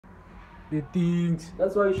the things.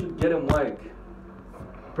 That's why you should get a mic.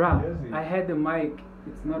 Bruh, I had the mic.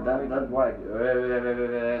 It's not That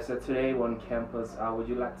mic. So today on campus, would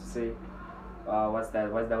you like to say what's the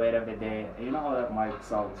word of the day? You know how that mic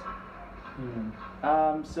sounds.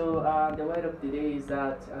 So the word of the day is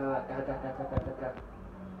that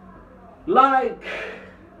like.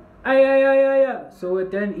 So we're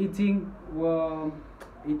done eating. Well,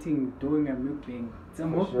 doing a mukbang. It's a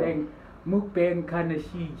mukbang. Mukbang kind of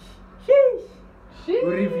sheesh.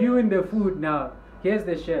 We're reviewing the food now. Here's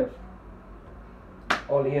the chef.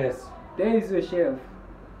 Oh yes. There is the chef.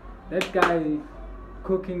 That guy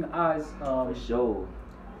cooking us. For sure.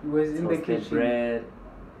 He was in the Toasted kitchen. bread,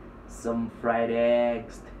 some fried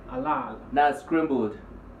eggs, Allah. not scrambled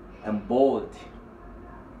and boiled,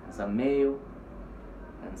 some mayo,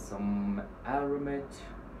 and some aromat,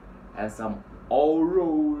 and some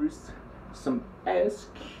Oreos, some ice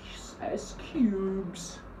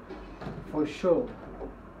cubes. For sure.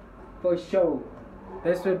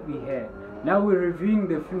 That's what we had. Now we're reviewing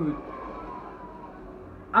the food.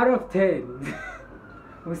 Out of 10.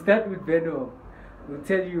 We'll start with Beno. We'll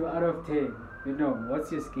tell you out of 10. Beno,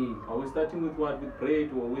 what's your scale? Are we starting with what? With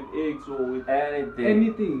bread or with eggs or with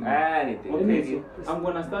Anything. Okay, so I'm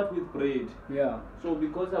gonna start with bread. Yeah. So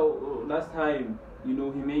because last time, you know,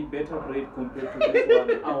 he made better bread compared to this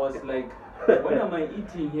one, I was like, what am I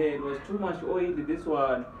eating here? It was too much oil, this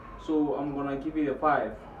one. So I'm gonna give it a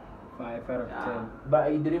 5. 5 out of 10.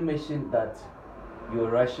 But you didn't mention that you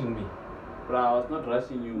were rushing me. Bro, I was not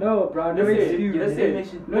rushing you. No, bro, no Listen,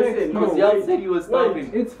 excuse. listen, Because y'all said you were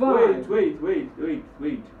starving. It's fine.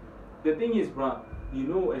 Wait. The thing is, bro, you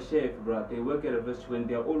know a chef, bro, they work at a restaurant,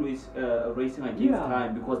 they're always racing against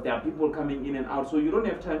time because there are people coming in and out. So you don't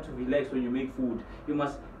have time to relax when you make food. You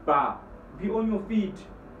must, be on your feet.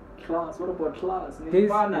 Class, what about class?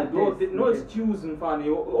 No excuse in fun.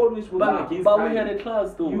 You're always working against time. But we had a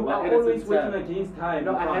class though. You are always working against time.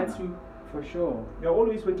 No, I had to. For sure. You're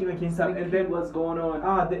always working against time. And then what's going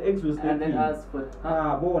on? the eggs was and then ask for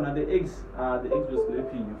the eggs was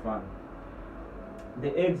sleeping in fun.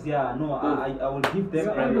 The eggs, I will give them.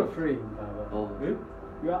 You're out of frame, Baba. Oh.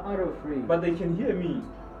 You're out of frame. But they can hear me.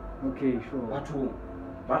 Okay, sure. Batu.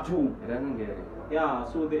 I don't get it. Yeah,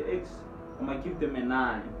 so the eggs, I might give them a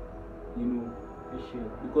 9. You know,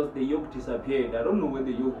 because the yolk disappeared. I don't know where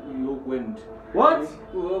the yolk went. What?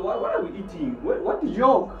 What are we eating? What is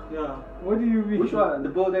yolk? Yeah. What do you mean? Which one? The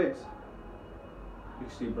boiled eggs?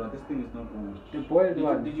 Actually, bro, this thing is not on. The boiled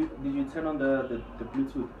one. Did you turn on the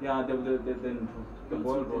Bluetooth? Yeah, the boiled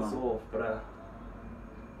Bluetooth is one. off, bruh.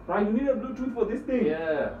 Bro, you need a Bluetooth for this thing.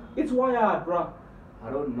 Yeah. It's wired, bro. I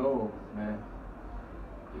don't know, man.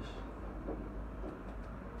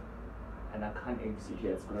 And I can't exit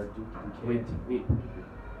here. It's gonna do. Wait.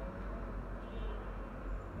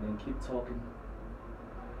 Then keep talking.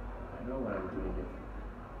 I know what I'm doing here.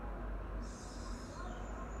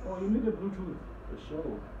 Oh, you need a Bluetooth. For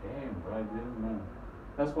sure. Damn, bro, I didn't know.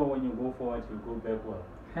 That's why when you go forward, you go backward.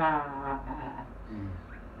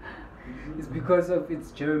 It's because of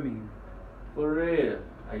its German. For real.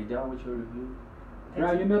 Are you done with your review?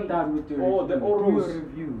 Bro, you're not done with your review. Oh, the Oros. Do your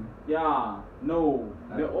review. Yeah, no.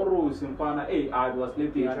 The Oros in Fana. Hey, I was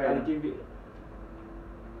sleeping. Okay, I'll give it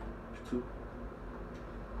 2.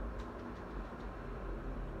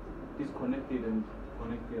 disconnected and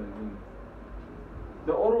connected again.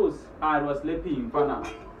 The Oros, I was sleeping in Fana.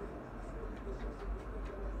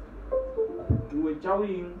 We were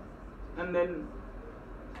chowing and then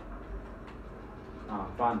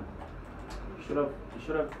fun. You should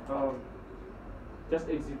have Just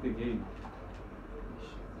exit the game.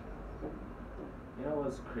 You know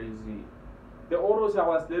what's crazy? The Oros I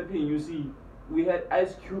was sleeping, you see, we had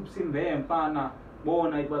ice cubes in there and Fana.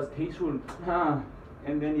 Bon, it was tasteful.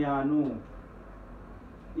 And then no.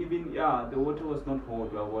 Even the water was not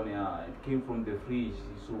hot, it came from the fridge,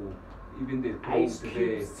 so even the ice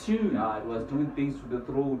cubes too. It was doing things to the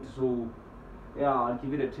throat, so I'll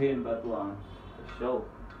give it a 10, but one. For sure.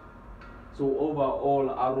 So overall,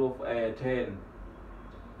 out of 10,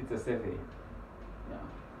 it's a 7. Yeah.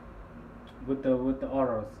 With the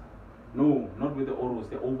Oros. No, not with the Oros,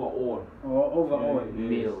 the overall. Or overall.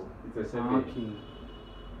 Meal. It's a 7. Okay.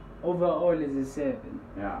 Overall is a 7.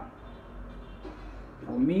 Yeah.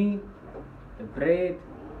 For me, the bread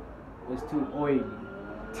was too oily.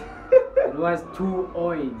 It was too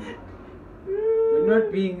oily. We're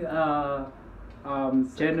not being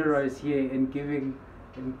generous here and giving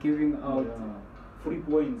out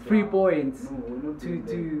free points. No,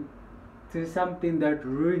 to something that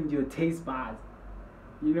ruined your taste buds.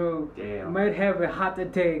 You Damn. might have a heart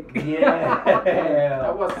attack. Yeah.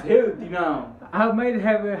 That was healthy now. I might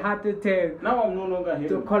have a heart attack. Now I'm no longer The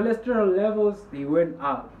heavy. cholesterol levels, they went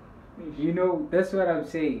up. You know, that's what I'm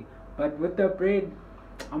saying. But with the bread,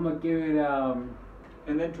 I'm gonna give it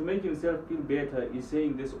And then to make himself feel better, he's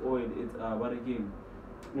saying this oil, it's what again?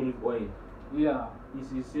 Olive oil. yeah. He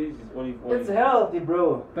says it's olive oil. It's healthy,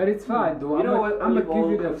 bro. But it's fine though. You know what I'm olive gonna oil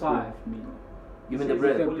give it a comes 5. with? He Even the says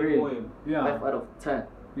bread. it's The olive bread. oil. Yeah. 5 out of 10.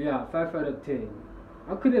 Yeah, 5 out of 10.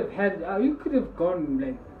 I could have had. You could have gone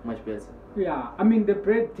like. Much better. Yeah. I mean, the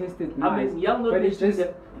bread tasted nice. I mean, y'all not but it's mentioning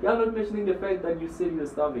just. y'all not mentioning the fact that you said you're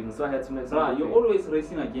starving, so I had to make Bruh, some. you're always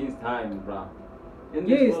racing against time, bruh. In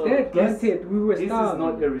this Yes, world, that This- granted, we were This is starving.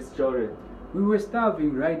 not a restaurant. We were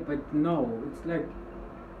starving, right? But no, it's like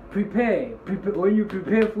prepare. When you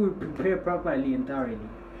prepare food, prepare properly and thoroughly.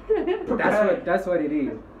 That's what it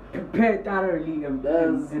is. Prepare thoroughly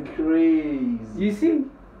That's and crazy. you see.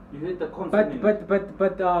 You hit the consonant. But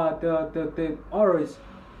the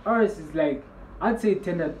Oris is like, I'd say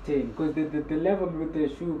 10 out of 10 because the level with the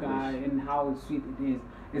sugar and how sweet it is,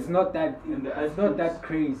 it's not that And the ice it's not cubes. that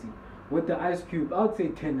crazy. With the ice cube, I'd say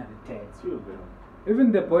 10 out of 10. It's you, bro.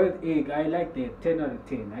 Even the boiled egg, I like that 10 out of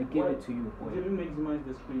 10. I give it to you, What boy. did you maximize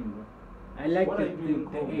the screen, bro? I like What the are you doing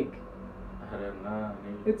the cold? egg. I don't know.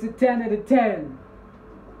 It's a 10 out of 10.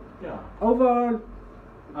 Yeah. Overall,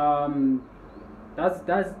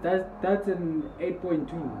 that's an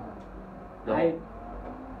 8.2. The-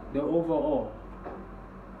 The overall.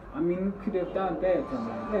 I mean, you could have done better,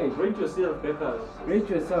 man. Hey, Rate yourself, Beckers. rate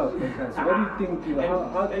yourself, because what do you think? You,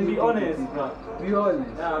 how do And you be think honest, it is? bro. Be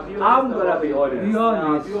honest. Yeah, be honest. I'm gonna about be it. honest. Be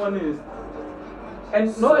honest. Yeah, be honest. And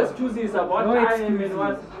no So- excuses about no time excuses. and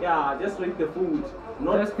what. Yeah, just rate the food.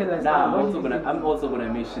 Not Just tell us Now what do you think? I'm also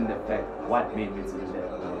gonna mention the fact what made me to do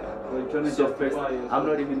that. We're trying to So first, justify yourself. I'm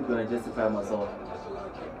not even gonna justify myself.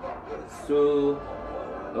 So,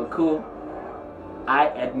 cool. I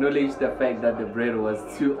acknowledge the fact that the bread was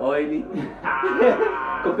too oily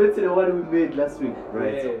compared to the one we made last week,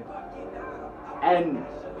 right? Yeah. And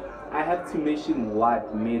I have to mention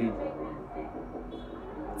what made it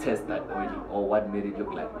taste that oily, or what made it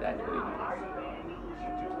look like that oily.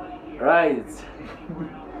 Right.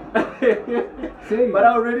 Say it. But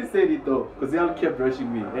I already said it though, because y'all kept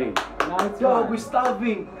rushing me. Hey, No, it's dog, fine. we're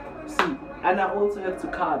starving. See, and I also have to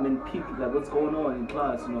come and peek like what's going on in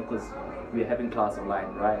class, you know, because we're having class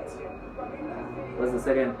online, right? What's the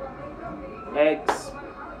second? Eggs,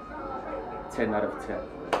 10 out of 10.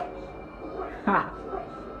 Ha.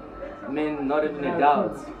 I mean, not even a Yeah,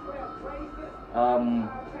 doubt.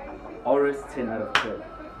 Oris, 10 out of 10.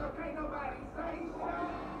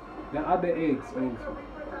 The other eggs also.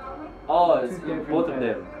 Oh, Two it's different both of types.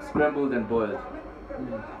 them, scrambled and boiled,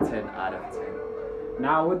 Mm. 10 out of 10.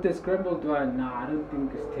 Now with the scrambled one, nah, I don't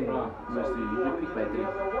think it's 10. Bruh, seriously, You pick by 3.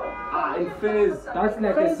 Ah, in fairness. That's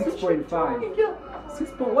like a Fairness, 6.5.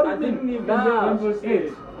 6 point, what do I you didn't mean? even Nah, remember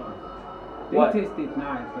eight. They What? tasted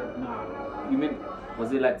nice, but nah. you mean,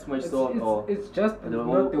 was it like too much salt or It's just the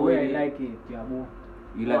not the way oily? I like it, yeah, more.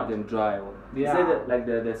 you like What? them dry? Or, you Yeah. said that like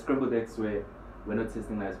the scrambled eggs were not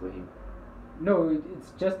tasting nice for him. No,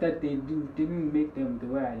 it's just that they didn't make them the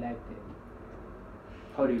way I liked them.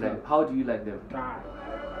 How do you like them? Dry.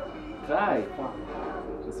 Dry. Fuck.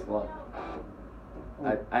 That's what.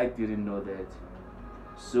 Oh. I didn't know that.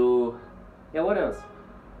 So, yeah, what else?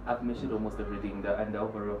 I've mentioned almost everything and the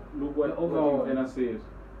overall. Look what The overall- Ivana says.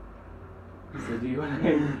 So do you want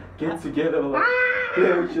to get together or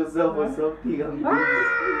play with yourself or something?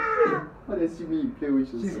 What does she mean? Play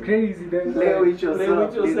with yourself. She's crazy, then. Play with yourself. Play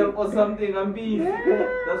with yourself or something, I'm beef.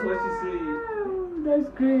 That's what she said. That's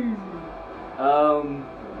crazy.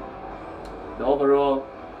 The overall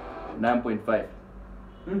 9.5.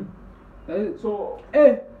 So,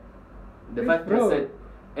 The Yes, 5%.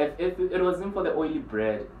 If it wasn't for the oily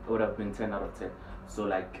bread, it would have been 10 out of 10. So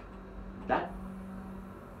like that,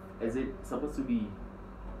 is it supposed to be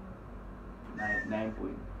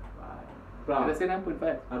 9.5? Did I bruh, say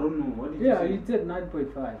 9.5? I don't know. What did Yeah, you you say? said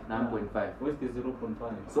 9.5. 9.5. What's the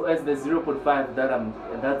 0.5? So as the 0.5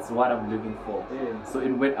 that's what I'm looking for. Yeah. So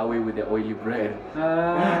it went away with the oily bread.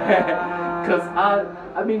 Ah. Because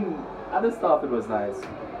I mean other stuff it was nice.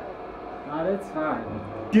 Ah, that's fine.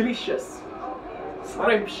 Delicious.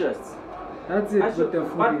 Scrumptious. That's it I with should- the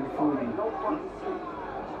but- foodie.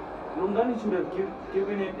 Lungani should have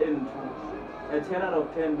given it a 10 out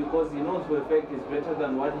of 10 because he knows for a fact it's better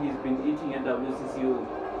than what he's been eating at WCCO.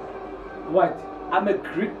 What? I'm a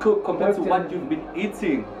Greek cook compared to Okay. what you've been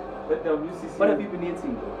eating. At WCCO. What have you been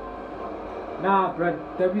eating though? Nah, but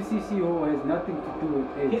WCCO has nothing to do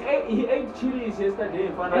with it. He ate chilies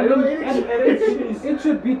yesterday. It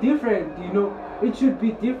should be different, you know. It should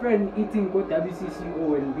be different eating go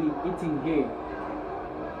WCCO and be eating here.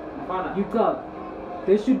 You can't.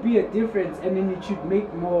 There should be a difference, and then it should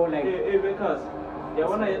make more like. Because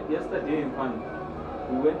yesterday in fun,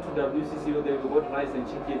 we went to WCCO. There we got rice and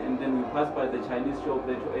chicken, and then we passed by the Chinese shop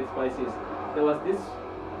there to eat spices. There was this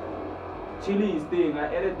chilies thing. I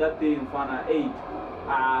ate that thing. Fun. I ate.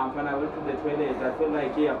 When I went to the toilet, I felt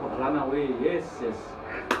like I could run away. Yes.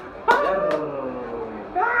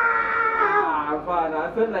 Fun.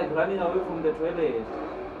 I felt like running away from the toilet.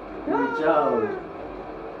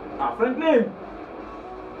 Franklin.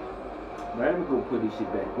 Let me go put this shit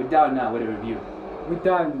back. We're down now with a review. We're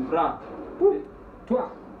done. Bruh.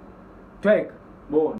 Twag. Bone.